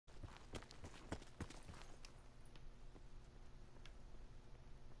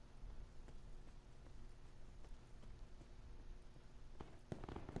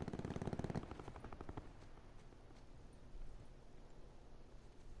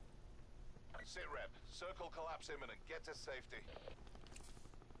Sit rep. Circle collapse imminent. Get to safety.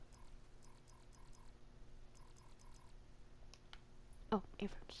 Oh,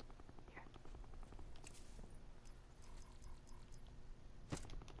 Abrams. Here.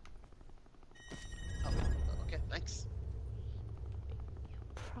 Oh, okay, thanks.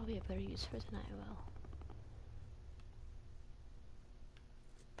 You'll probably have better use for it than I will.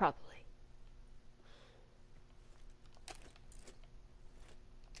 Probably.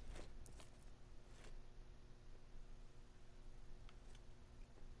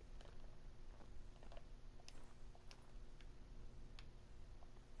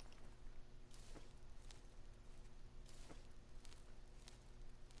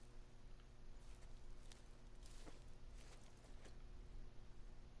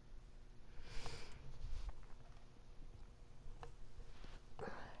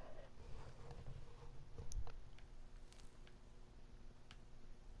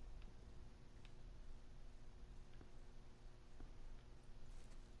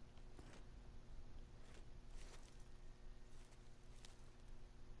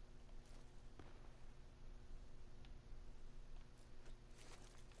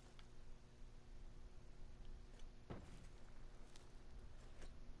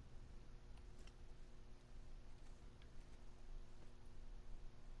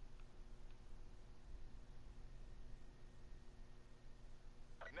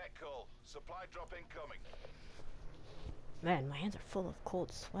 Net call. Supply drop incoming. Man, my hands are full of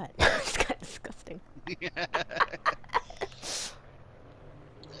cold sweat. It's kind of disgusting.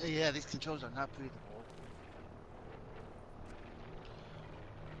 Yeah, these controls are not breathable.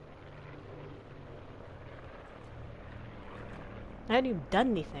 I haven't even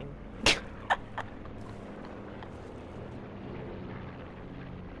done anything.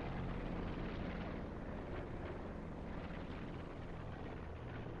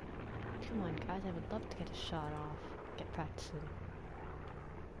 Come on, guys, I would love to get a shot off. Get practicing.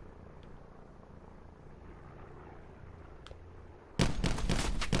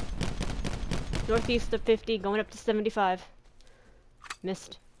 Northeast of 50, going up to 75.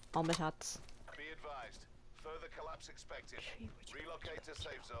 Missed all my shots. Be advised. Further collapse expected. Relocate to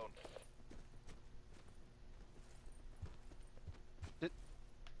safe zone.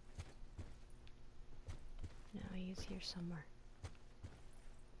 No, he's here somewhere.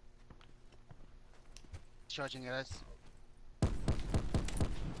 Charging at us.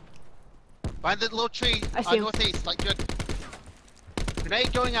 Find the little tree I see him. northeast, like good.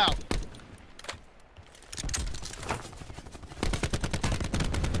 Grenade going out.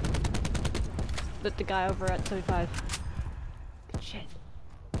 Lit the guy over at 75. Good shit.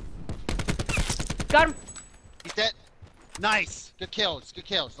 Got him! He's dead. Nice. Good kills. Good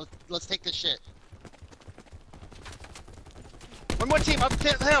kills. Let's take this shit. One more team up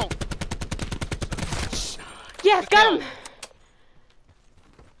the hill. Yes, Good got kill. him!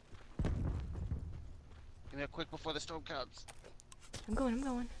 Give me a quick before the storm comes. I'm going, I'm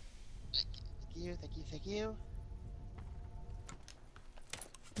going. Thank you. Thank you. Thank you.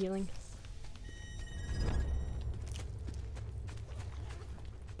 Healing.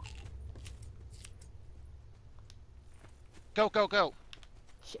 Go, go, go.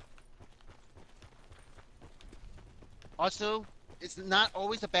 Shit. Also, it's not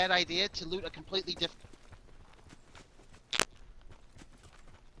always a bad idea to loot a completely different.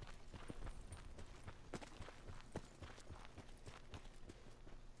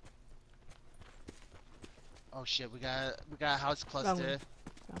 Oh shit, we got a house cluster. Wrong way.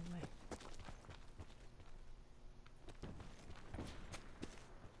 Wrong way.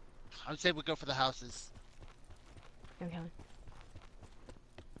 I would say we go for the houses. I'm coming.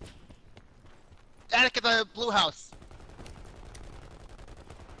 Attic of the blue house.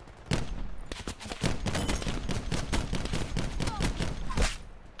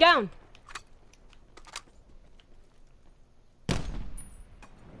 Down!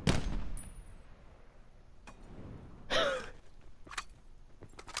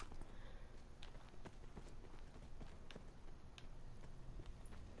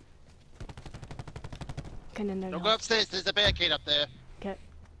 Don't go upstairs, there's a barricade up there. Okay.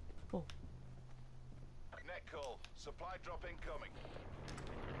 Oh. Net call. Supply drop incoming.